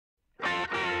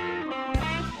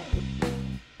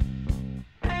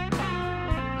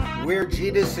We're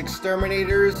Jesus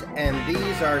Exterminators, and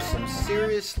these are some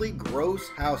seriously gross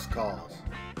house calls.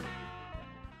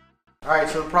 Alright,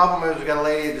 so the problem is we got a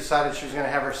lady who decided she was going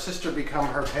to have her sister become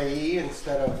her payee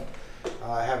instead of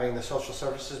having the social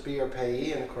services be her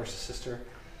payee, and of course the sister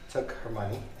took her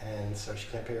money, and so she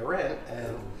can't pay her rent,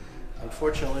 and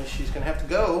unfortunately she's going to have to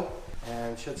go.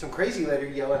 And she had some crazy lady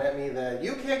yelling at me that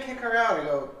you can't kick her out. I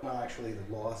go, well, actually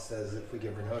the law says if we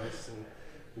give her notice and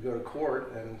we go to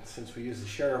court, and since we use the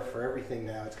sheriff for everything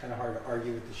now, it's kind of hard to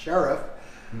argue with the sheriff.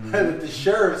 And if the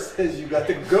sheriff says you got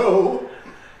to go,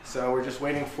 so we're just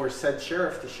waiting for said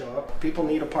sheriff to show up. People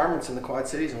need apartments in the Quad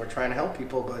Cities, and we're trying to help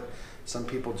people, but some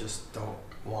people just don't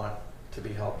want to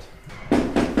be helped. Did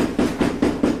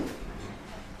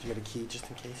you get a key just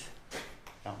in case?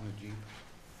 Out in the Jeep.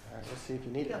 All right, let's see if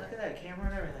you need it. Yeah, look at that camera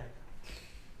and everything.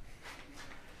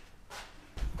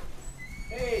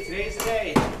 Hey, today's the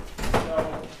day.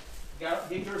 So,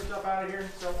 get your stuff out of here,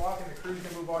 start walking, the crew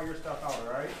can move all your stuff out,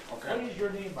 alright? Okay. What is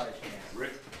your name by chance?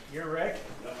 Rick. You're Rick?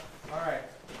 Yeah. Alright.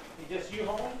 Is just you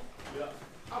home? Yeah.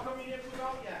 How come you didn't move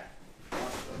out yet?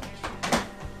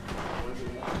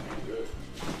 Good.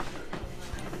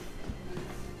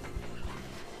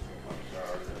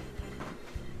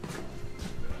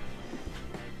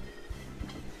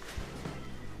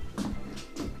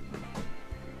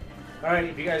 Alright,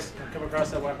 if you guys come across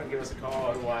that weapon, give us a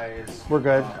call, otherwise... We're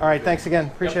good. All right, thanks again.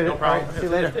 Appreciate no it. problem. All right, see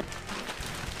you later.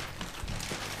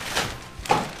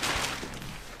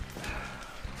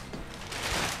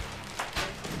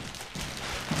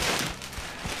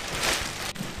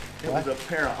 It was a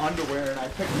pair of underwear, and I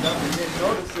picked it up and didn't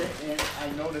notice it, and I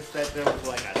noticed that there was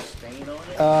like a stain on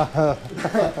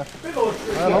it. Big old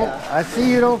tree. I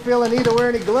see you don't feel the need to wear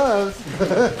any gloves.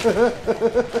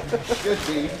 Should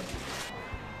be.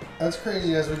 That's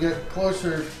crazy. As we get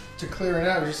closer to clearing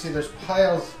out, we just see there's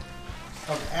piles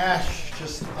of ash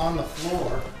just on the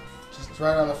floor. Just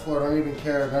right on the floor. Don't even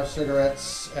care. No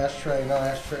cigarettes, ashtray, no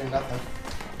ashtray, nothing.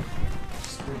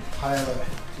 Just a big pile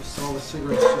of just all the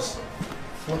cigarettes just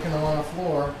flicking along the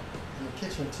floor. In the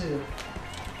kitchen too.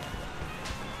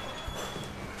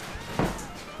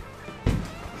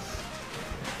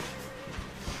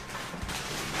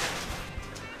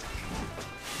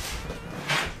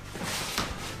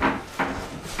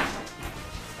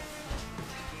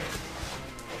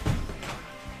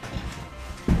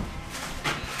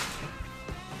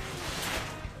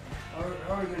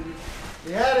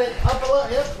 You had it. Up a little.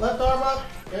 Yep. Left arm up.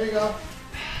 There you go.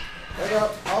 There you go.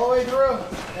 All the way through.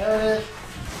 There it is.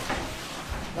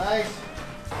 Nice.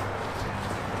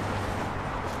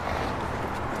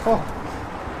 Oh.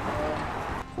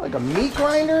 Like a meat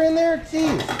grinder in there?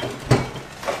 Jeez.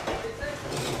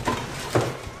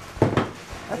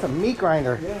 That's a meat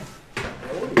grinder. Yeah.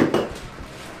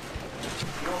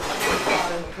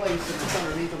 In place and it's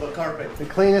underneath of the carpet. The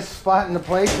cleanest spot in the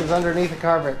place is underneath the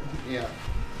carpet. Yeah.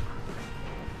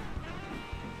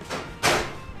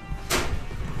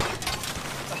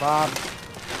 Bob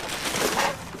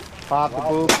the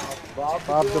boob.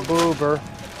 Bob the boober.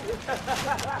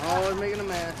 Always making a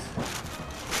mess.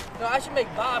 No, I should make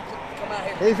Bob come out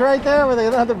here. He's right there with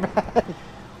another bag.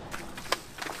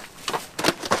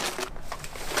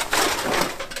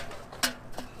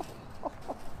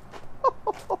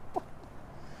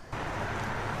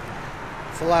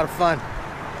 It's a lot of fun.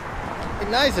 It'd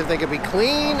be nice if they could be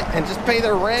clean and just pay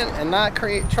their rent and not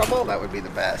create trouble. That would be the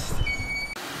best.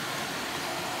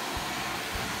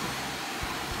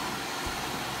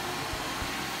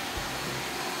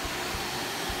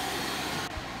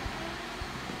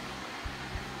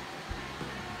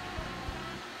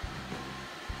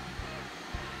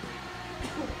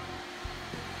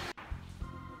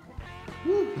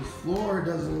 Whew, this floor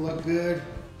doesn't look good.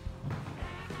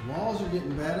 Walls are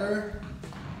getting better.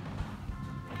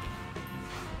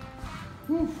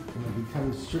 Whew,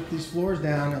 I'm gonna strip these floors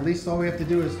down. At least all we have to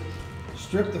do is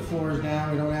strip the floors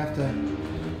down. We don't have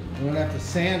to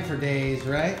sand for days,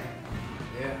 right?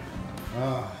 Yeah.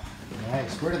 Oh,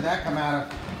 nice. Where did that come out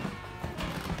of?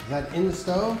 Is that in the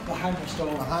stove? Behind the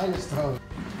stove. Behind the stove.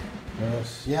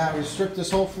 Yes. Yeah, we stripped this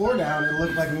whole floor down. It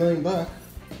looked like $1 million.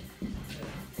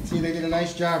 See, they did a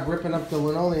nice job ripping up the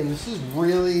linoleum. This is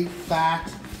really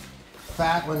fat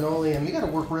linoleum. You gotta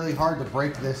work really hard to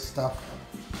break this stuff.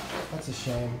 That's a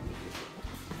shame.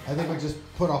 I think we just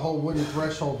put a whole wooden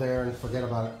threshold there and forget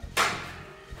about it.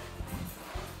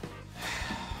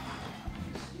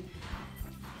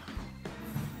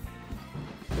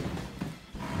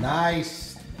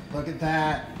 Nice. Look at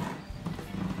that.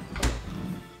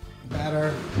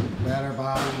 Better,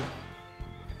 Bobby.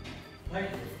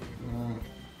 Thank you.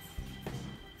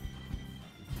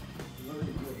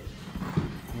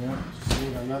 Yeah, just see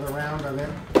it on another round of it.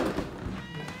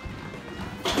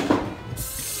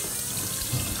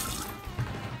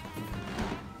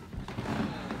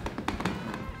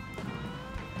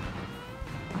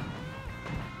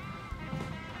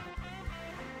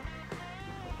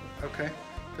 Okay,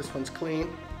 this one's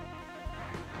clean.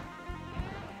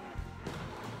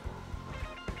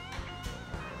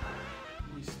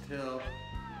 We still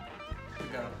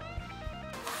go.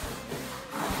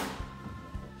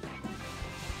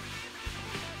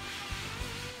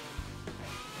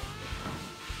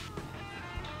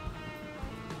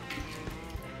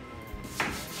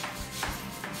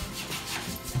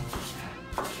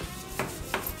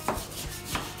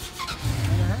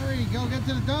 Hurry, go get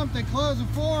to the dump. They close at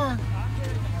 4.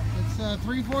 It's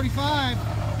 3:45.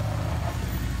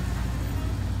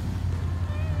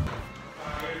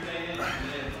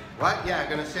 What? Yeah,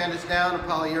 gonna sand this down to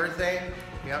polyurethane.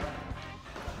 Yep.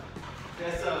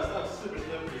 That's stuff super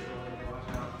slippery, so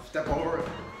watch out. Step over it.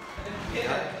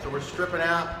 Yeah. So we're stripping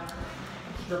out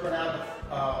the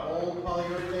old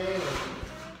polyurethane.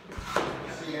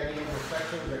 And see any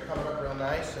imperfections? They're coming up real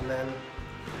nice, and then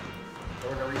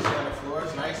we're gonna resand the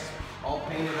floors. Nice, all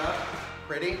painted up,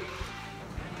 pretty.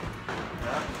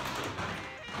 Yeah.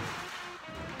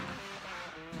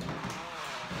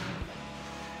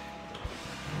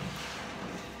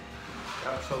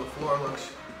 Yep, so the floor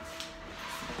looks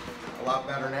a lot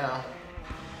better now.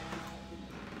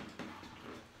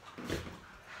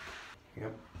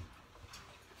 Yep.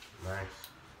 Nice.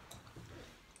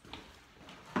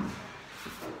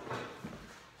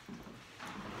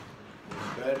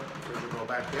 Good. So we go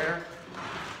back there.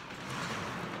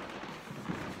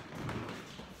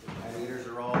 Radiators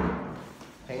are all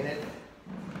painted.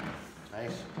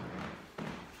 Nice.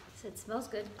 So it smells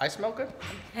good. I smell good?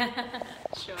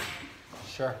 Sure.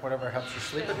 Sure, whatever helps you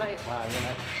sleep at night. Wow, you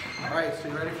know. All right, so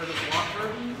you ready for this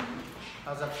walkthrough?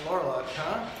 How's that floor look,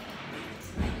 huh?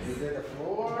 You did the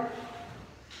floor.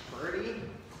 Pretty.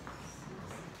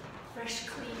 Fresh,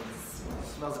 clean.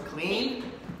 Smells clean.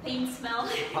 Clean smell.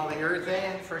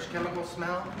 Polyurethane, fresh chemical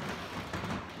smell.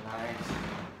 Nice.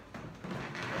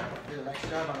 Yeah, did a nice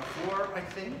job on the floor, I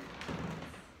think.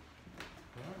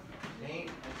 Yeah, paint,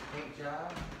 nice paint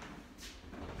job.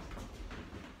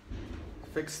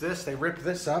 Fix this, they ripped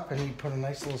this up and he put a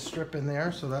nice little strip in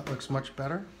there, so that looks much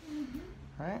better.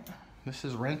 Right? This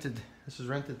is rented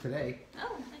today.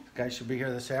 Oh, Guy should be here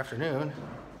this afternoon.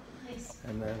 nice.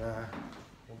 And then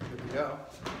we'll be good to go.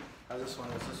 How's this one?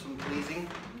 Is this one pleasing?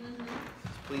 Is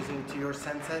this pleasing to your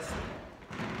senses?